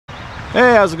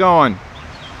Hey, how's it going?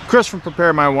 Chris from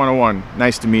Preparedmind101.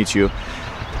 Nice to meet you.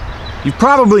 You've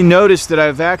probably noticed that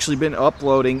I've actually been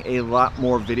uploading a lot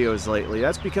more videos lately.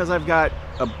 That's because I've got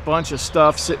a bunch of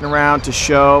stuff sitting around to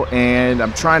show, and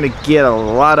I'm trying to get a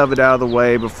lot of it out of the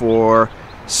way before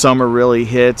summer really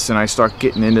hits and I start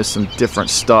getting into some different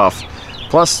stuff.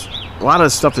 Plus, a lot of the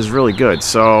stuff is really good.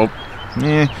 So,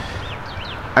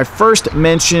 I first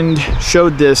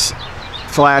showed this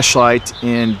flashlight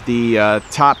in the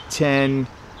top 10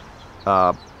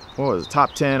 top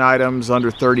 10 items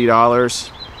under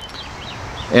 $30,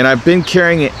 and I've been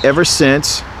carrying it ever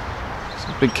since.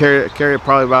 I've been carrying it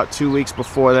probably about 2 weeks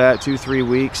before that, 2-3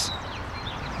 weeks,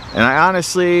 and I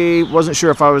honestly wasn't sure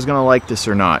if I was gonna like this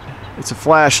or not. It's a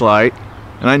flashlight,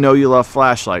 and I know you love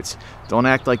flashlights. Don't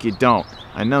act like you don't.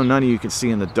 I know none of you can see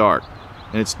in the dark,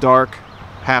 and it's dark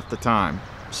half the time,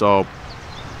 so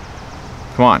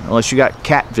come on, unless you got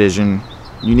cat vision,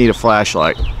 you need a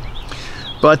flashlight.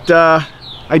 But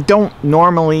I don't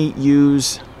normally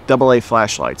use AA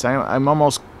flashlights. I'm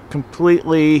almost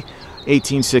completely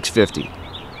 18650.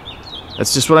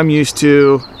 That's just what I'm used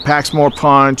to. Packs more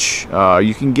punch,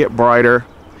 you can get brighter.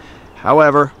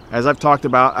 However, as I've talked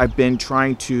about, I've been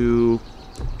trying to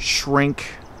shrink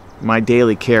my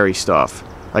daily carry stuff.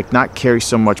 Like, not carry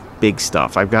so much big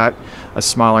stuff. I've got a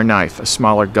smaller knife, a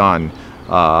smaller gun,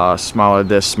 smaller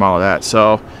this, smaller that.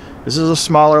 So this is a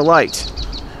smaller light.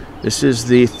 This is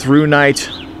the Thrunite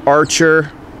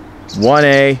Archer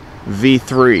 1A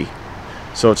V3.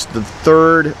 So it's the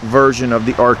third version of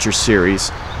the Archer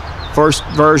series. First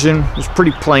version was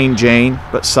pretty plain Jane,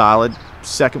 but solid.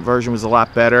 Second version was a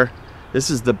lot better. This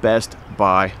is the best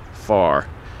by far.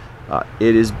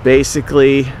 It is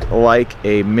basically like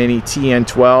a mini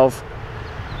TN12.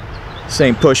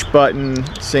 Same push button,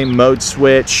 same mode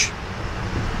switch.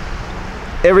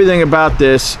 Everything about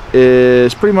this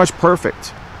is pretty much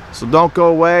perfect. So don't go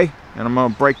away, and I'm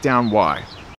going to break down why.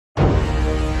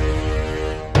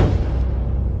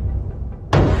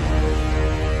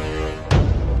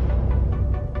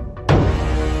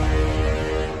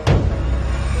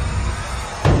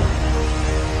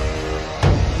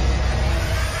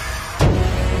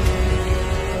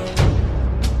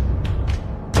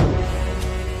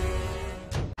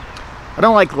 I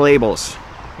don't like labels.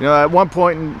 You know, at one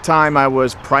point in time I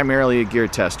was primarily a gear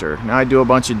tester. Now I do a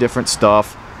bunch of different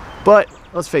stuff, but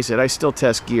let's face it, I still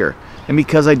test gear. And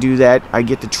because I do that, I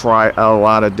get to try a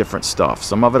lot of different stuff.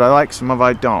 Some of it I like, some of it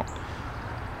I don't.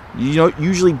 You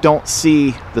usually don't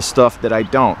see the stuff that I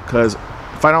don't, because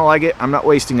if I don't like it, I'm not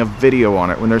wasting a video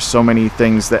on it when there's so many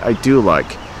things that I do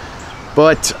like.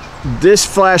 But this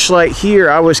flashlight here,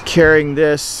 I was carrying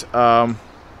this for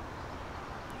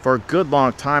a good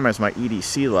long time as my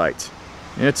EDC light.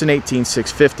 And it's an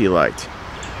 18650 light.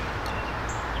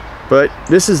 But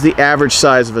this is the average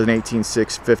size of an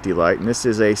 18650 light, and this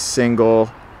is a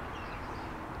single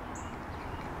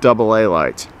AA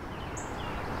light.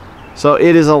 So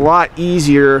it is a lot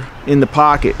easier in the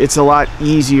pocket. It's a lot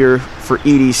easier for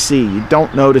EDC. You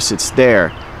don't notice it's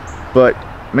there. But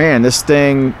man, this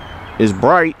thing is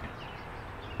bright.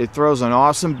 It throws an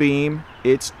awesome beam.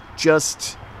 It's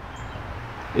just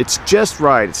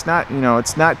right. It's not,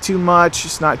 it's not too much,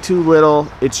 it's not too little,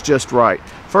 it's just right.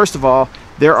 First of all,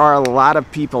 there are a lot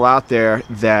of people out there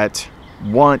that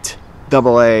want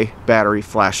AA battery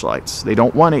flashlights. They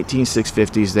don't want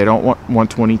 18650s, they don't want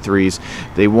 123s.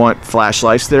 They want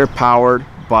flashlights that are powered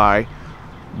by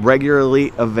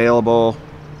regularly available,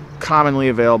 commonly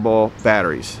available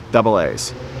batteries,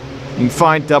 AAs. You can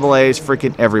find AAs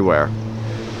freaking everywhere.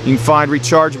 You can find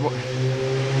rechargeable.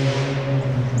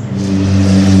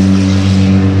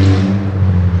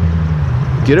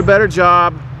 Get a better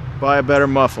job, buy a better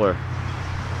muffler.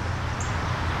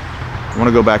 I want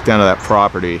to go back down to that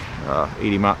property,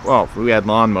 80 miles. Well, we had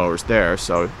lawnmowers there,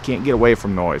 so you can't get away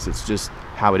from noise. It's just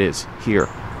how it is here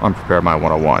on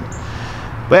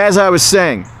Preparedmind101. But as I was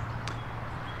saying,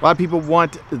 a lot of people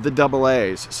want the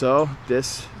AAs, so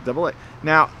this AA.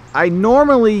 Now, I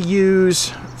normally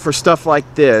use, for stuff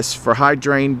like this, for high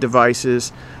drain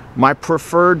devices, my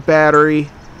preferred battery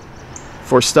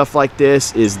for stuff like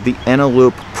this is the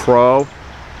Eneloop Pro,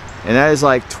 and that is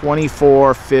like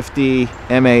 2450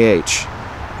 mAh.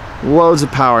 Loads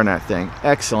of power in that thing.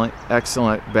 Excellent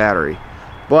battery.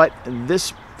 But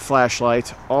this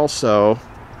flashlight also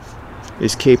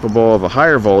is capable of a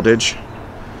higher voltage,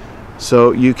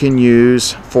 so you can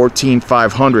use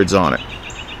 14500s on it.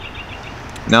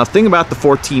 Now, the thing about the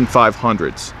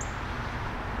 14500s,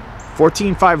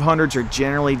 14500s are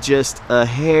generally just a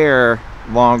hair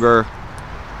longer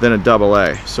than a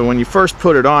AA. So when you first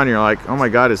put it on, you're like, oh my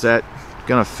god, is that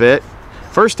gonna fit?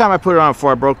 First time I put it on,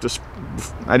 before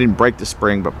I didn't break the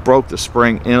spring, but broke the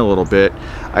spring in a little bit.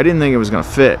 I didn't think it was going to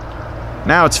fit.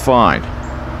 Now it's fine.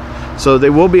 So they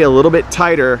will be a little bit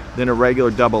tighter than a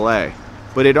regular AA,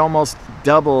 but it almost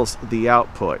doubles the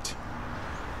output.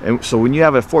 And so when you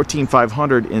have a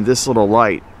 14500 in this little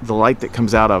light, the light that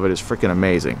comes out of it is freaking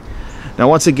amazing. Now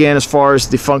once again, as far as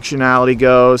the functionality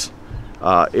goes,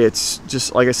 it's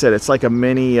just like I said, it's like a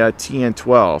mini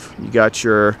TN12. You got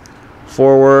your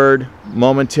forward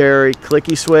momentary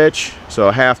clicky switch,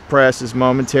 so half press is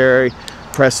momentary,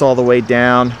 press all the way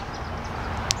down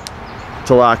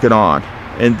to lock it on.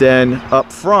 And then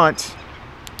up front,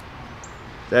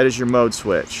 that is your mode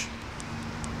switch.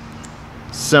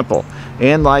 Simple.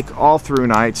 And like all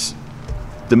Thrunites,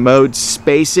 the mode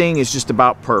spacing is just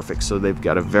about perfect. So they've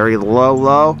got a very low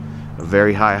low, a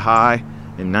very high high,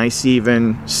 and nice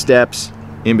even steps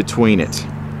in between it.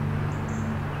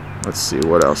 Let's see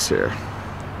what else here.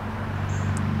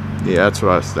 Yeah, that's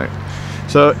what I was thinking.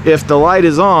 So if the light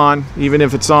is on, even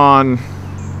if it's on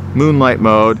moonlight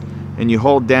mode, and you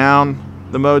hold down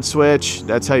the mode switch,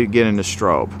 that's how you get into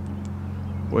strobe.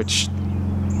 Which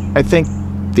I think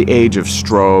the age of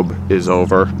strobe is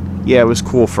over. Yeah, it was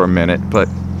cool for a minute, but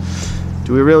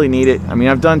do we really need it? I mean,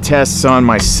 I've done tests on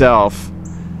myself,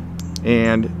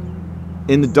 and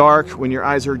in the dark, when your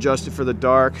eyes are adjusted for the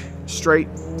dark, straight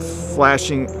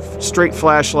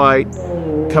flashlight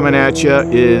coming at you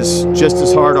is just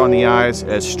as hard on the eyes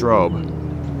as strobe.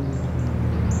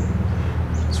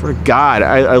 I swear to God,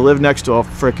 I live next to a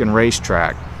freaking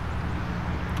racetrack.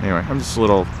 Anyway, I'm just a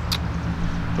little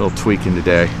tweaking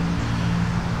today.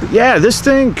 But yeah, this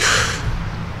thing,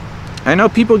 I know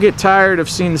people get tired of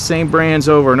seeing the same brands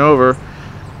over and over,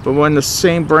 but when the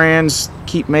same brands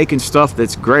keep making stuff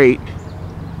that's great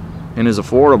and is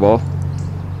affordable,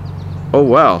 oh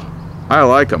well, I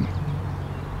like them.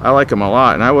 I like them a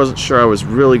lot, and I wasn't sure I was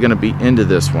really going to be into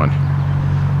this one.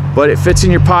 But it fits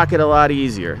in your pocket a lot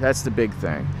easier. That's the big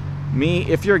thing. Me,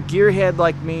 if you're a gearhead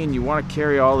like me and you want to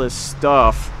carry all this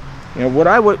stuff, you know,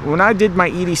 when I did my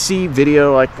EDC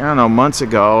video, like, I don't know, months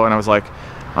ago, and I was like,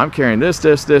 I'm carrying this,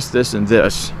 this, this, this, and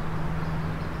this.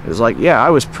 It was like, yeah, I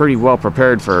was pretty well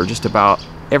prepared for just about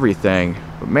everything,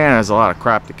 but man, there's a lot of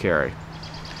crap to carry.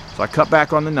 So I cut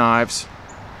back on the knives.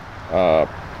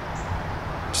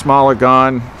 Smaller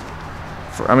gun.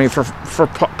 For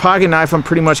pocket knife, I'm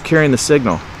pretty much carrying the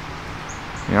Signal.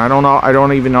 You know, I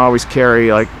don't even always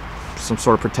carry like some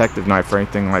sort of protective knife or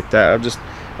anything like that.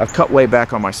 I've cut way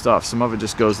back on my stuff. Some of it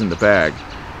just goes in the bag.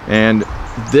 And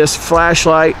this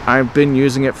flashlight, I've been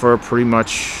using it for pretty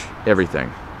much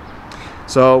everything.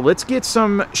 So let's get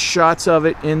some shots of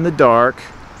it in the dark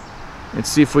and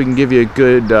see if we can give you a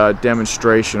good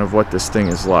demonstration of what this thing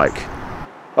is like.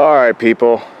 All right,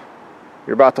 people,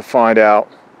 you're about to find out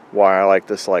why I like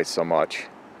this light so much.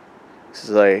 This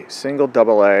is a single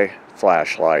AA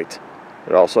flashlight.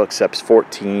 It also accepts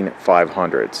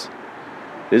 14500s.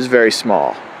 It is very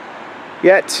small.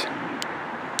 Yet,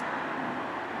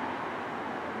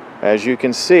 as you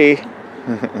can see,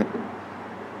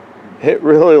 it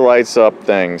really lights up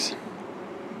things.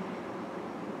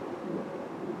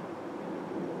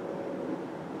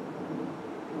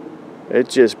 It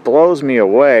just blows me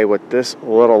away what this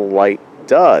little light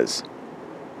does.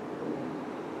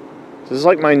 This is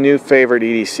like my new favorite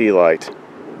EDC light.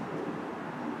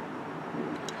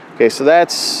 Okay, so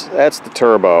that's the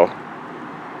turbo.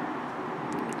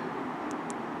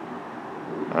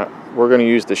 We're going to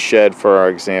use the shed for our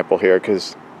example here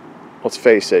because, let's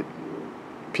face it,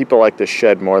 people like the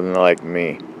shed more than they like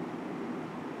me.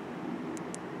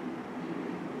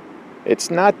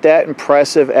 It's not that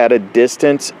impressive at a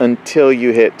distance until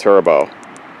you hit turbo.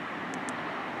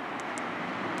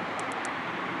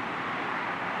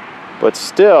 But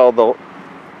still,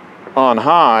 on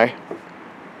high,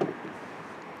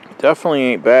 definitely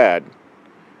ain't bad.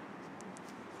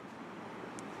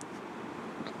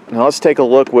 Now let's take a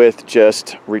look with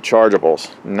just rechargeables,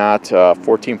 not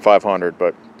 14500,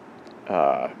 but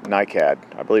NiCad.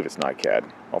 I believe it's NiCad.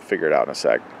 I'll figure it out in a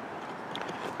sec.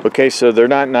 Okay, so they're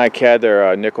not NiCad,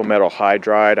 they're nickel metal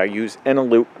hydride. I use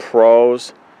Eneloop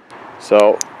Pros.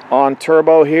 So on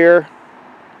turbo here,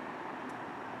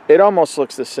 it almost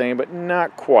looks the same, but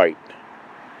not quite.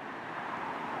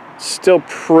 Still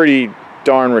pretty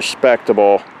darn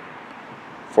respectable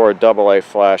for a AA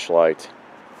flashlight.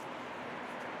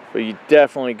 But you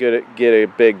definitely get a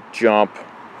big jump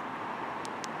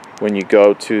when you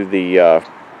go to the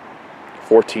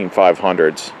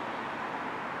 14500s.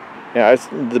 Yeah,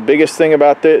 the biggest thing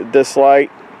about this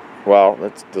light, well,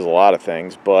 there's a lot of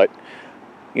things, but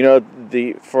you know,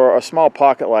 for a small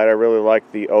pocket light, I really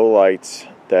like the O lights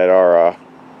that are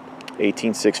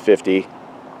 18650.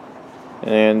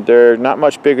 and they're not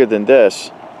much bigger than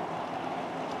this.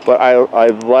 But I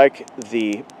like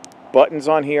the buttons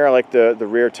on here. I like the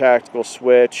rear tactical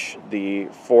switch, the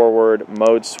forward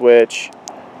mode switch,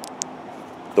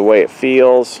 the way it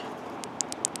feels.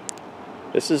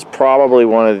 This is probably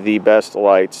one of the best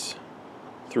lights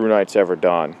Thrunite's ever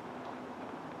done.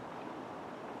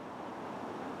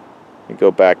 Let me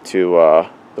go back to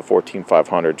the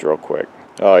 14500s real quick.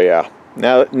 Oh yeah,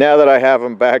 now that I have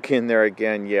them back in there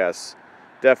again, yes,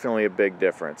 definitely a big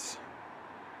difference.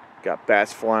 Got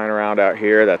bats flying around out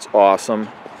here. That's awesome.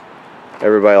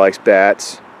 Everybody likes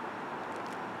bats.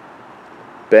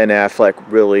 Ben Affleck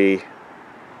really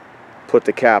put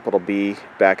the capital B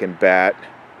back in bat.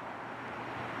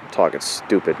 I'm talking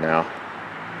stupid now.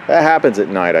 That happens at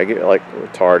night. I get like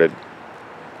retarded.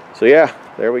 So yeah,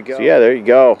 there we go. So yeah, there you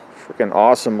go. Freaking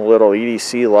awesome little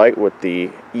EDC light with the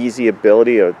easy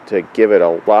ability to give it a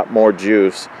lot more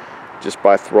juice just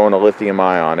by throwing a lithium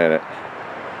ion in it.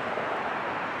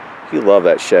 You love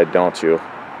that shed, don't you?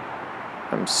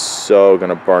 I'm so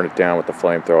gonna burn it down with the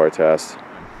flamethrower test.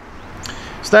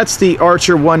 So that's the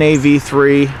Archer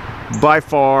 1AV3, by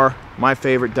far my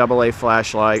favorite AA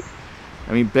flashlight.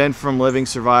 I mean, Ben from Living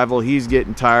Survival, he's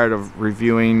getting tired of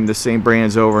reviewing the same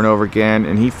brands over and over again,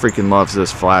 and he freaking loves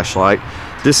this flashlight.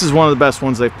 This is one of the best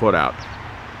ones they've put out.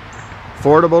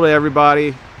 Affordable to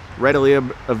everybody, readily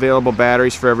available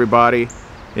batteries for everybody,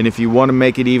 and if you want to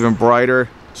make it even brighter,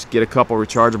 just get a couple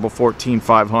rechargeable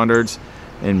 14500s,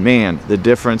 and man, the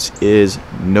difference is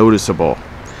noticeable.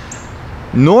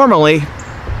 Normally,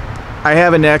 I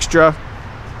have an extra,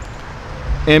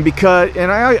 and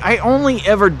I only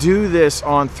ever do this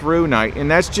on Thrunite,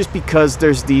 and that's just because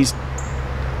there's these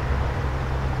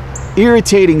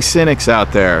irritating cynics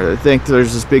out there that think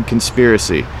there's this big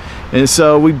conspiracy, and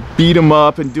so we beat them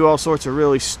up and do all sorts of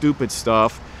really stupid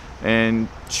stuff and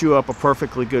chew up a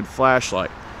perfectly good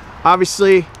flashlight.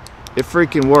 Obviously, it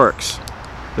freaking works.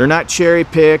 They're not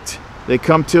cherry-picked. They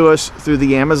come to us through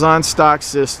the Amazon stock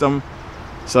system.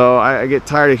 So I get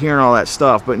tired of hearing all that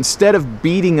stuff. But instead of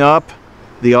beating up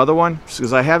the other one,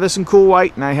 because I have this in cool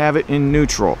white and I have it in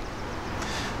neutral.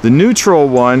 The neutral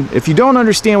one, if you don't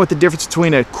understand what the difference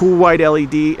between a cool white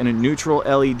LED and a neutral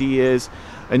LED is,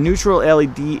 a neutral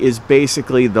LED is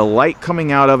basically the light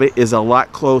coming out of it is a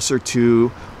lot closer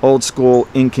to old school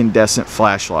incandescent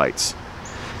flashlights.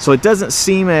 So it doesn't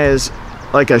seem as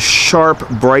like a sharp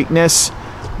brightness,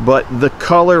 but the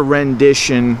color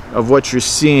rendition of what you're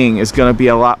seeing is going to be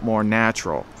a lot more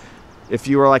natural. If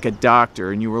you were like a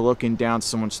doctor and you were looking down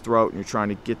someone's throat and you're trying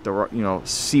to get the,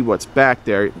 see what's back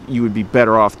there, you would be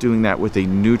better off doing that with a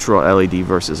neutral LED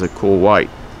versus a cool white.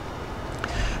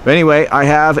 But anyway, I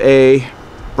have a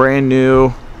brand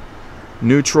new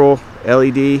neutral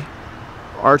LED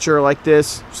Archer like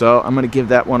this, so I'm going to give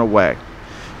that one away.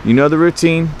 You know the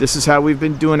routine. This is how we've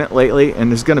been doing it lately,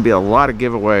 and there's going to be a lot of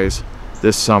giveaways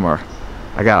this summer.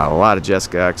 I got a lot of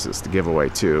Jessica X's to give away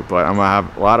too, but I'm going to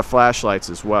have a lot of flashlights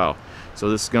as well. So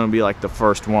this is going to be like the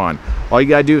first one. All you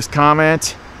got to do is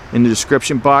comment in the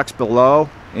description box below,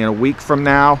 and a week from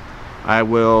now I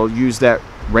will use that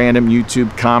random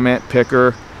YouTube comment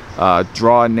picker,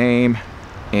 draw a name,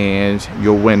 and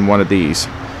you'll win one of these.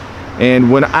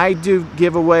 And when I do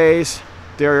giveaways,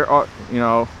 there are,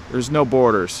 there's no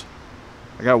borders.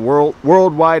 I got a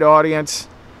worldwide audience.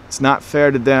 It's not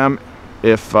fair to them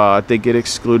if they get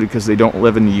excluded because they don't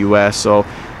live in the US. So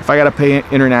if I got to pay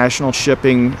international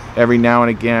shipping every now and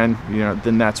again,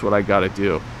 then that's what I got to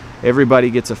do.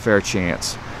 Everybody gets a fair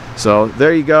chance. So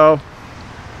there you go.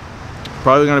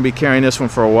 Probably going to be carrying this one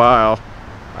for a while.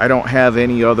 I don't have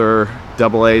any other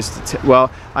AA's.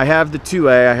 Well, I have the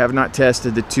 2A. I have not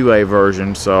tested the 2A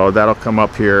version, so that'll come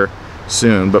up here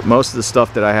soon. But most of the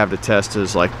stuff that I have to test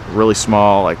is like really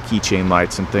small, like keychain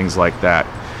lights and things like that.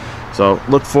 So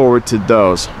look forward to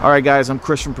those. All right, guys, I'm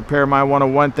Chris from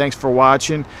Preparedmind101. Thanks for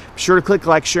watching. Be sure to click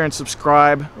like, share, and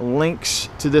subscribe. Links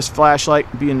to this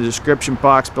flashlight will be in the description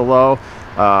box below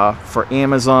for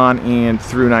Amazon and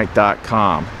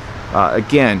Thrunite.com.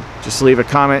 Again, just leave a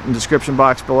comment in the description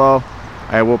box below.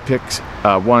 I will pick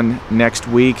one next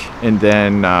week, and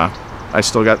then I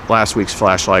still got last week's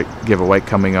flashlight giveaway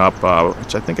coming up,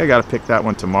 which I think I got to pick that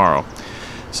one tomorrow.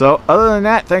 So other than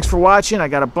that, thanks for watching. I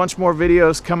got a bunch more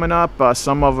videos coming up,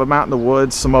 some of them out in the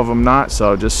woods, some of them not,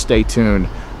 so just stay tuned.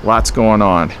 Lots going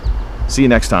on. See you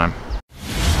next time.